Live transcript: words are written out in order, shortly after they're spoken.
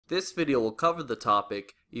This video will cover the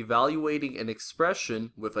topic evaluating an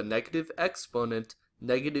expression with a negative exponent,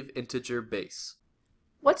 negative integer base.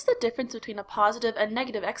 What's the difference between a positive and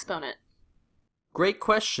negative exponent? Great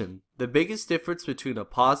question. The biggest difference between a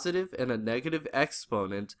positive and a negative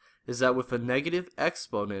exponent is that with a negative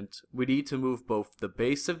exponent, we need to move both the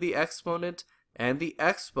base of the exponent and the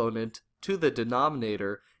exponent to the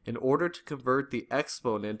denominator in order to convert the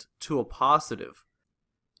exponent to a positive.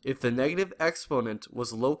 If the negative exponent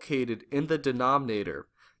was located in the denominator,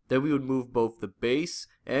 then we would move both the base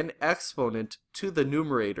and exponent to the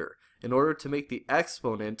numerator in order to make the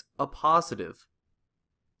exponent a positive.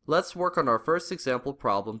 Let's work on our first example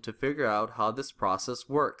problem to figure out how this process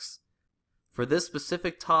works. For this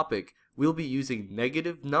specific topic, we'll be using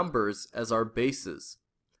negative numbers as our bases.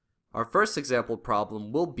 Our first example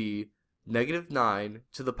problem will be negative 9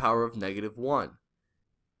 to the power of negative 1.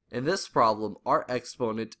 In this problem, our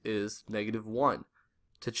exponent is negative 1.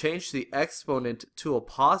 To change the exponent to a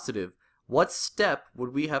positive, what step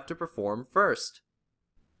would we have to perform first?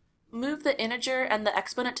 Move the integer and the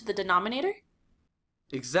exponent to the denominator?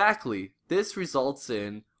 Exactly. This results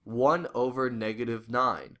in 1 over negative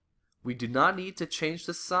 9. We do not need to change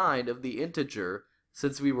the sign of the integer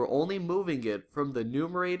since we were only moving it from the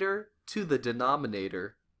numerator to the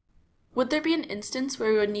denominator. Would there be an instance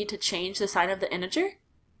where we would need to change the sign of the integer?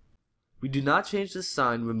 We do not change the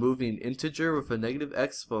sign when moving an integer with a negative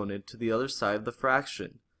exponent to the other side of the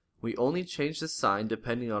fraction. We only change the sign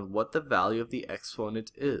depending on what the value of the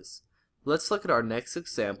exponent is. Let's look at our next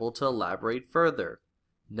example to elaborate further.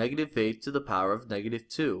 Negative 8 to the power of negative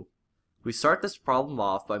 2. We start this problem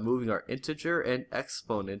off by moving our integer and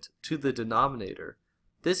exponent to the denominator.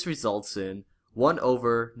 This results in 1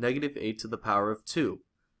 over negative 8 to the power of 2.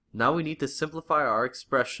 Now we need to simplify our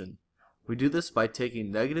expression. We do this by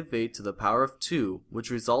taking negative 8 to the power of 2,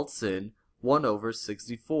 which results in 1 over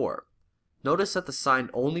 64. Notice that the sign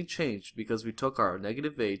only changed because we took our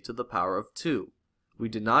negative 8 to the power of 2. We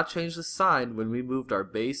did not change the sign when we moved our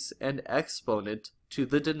base and exponent to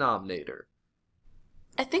the denominator.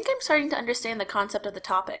 I think I'm starting to understand the concept of the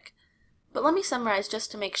topic, but let me summarize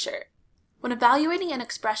just to make sure. When evaluating an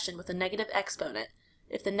expression with a negative exponent,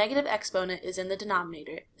 if the negative exponent is in the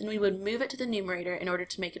denominator, then we would move it to the numerator in order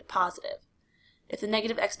to make it positive. If the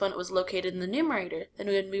negative exponent was located in the numerator, then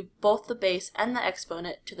we would move both the base and the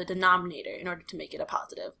exponent to the denominator in order to make it a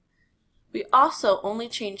positive. We also only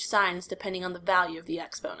change signs depending on the value of the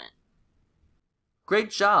exponent.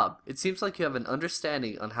 Great job! It seems like you have an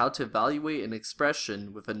understanding on how to evaluate an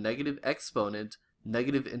expression with a negative exponent,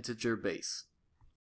 negative integer base.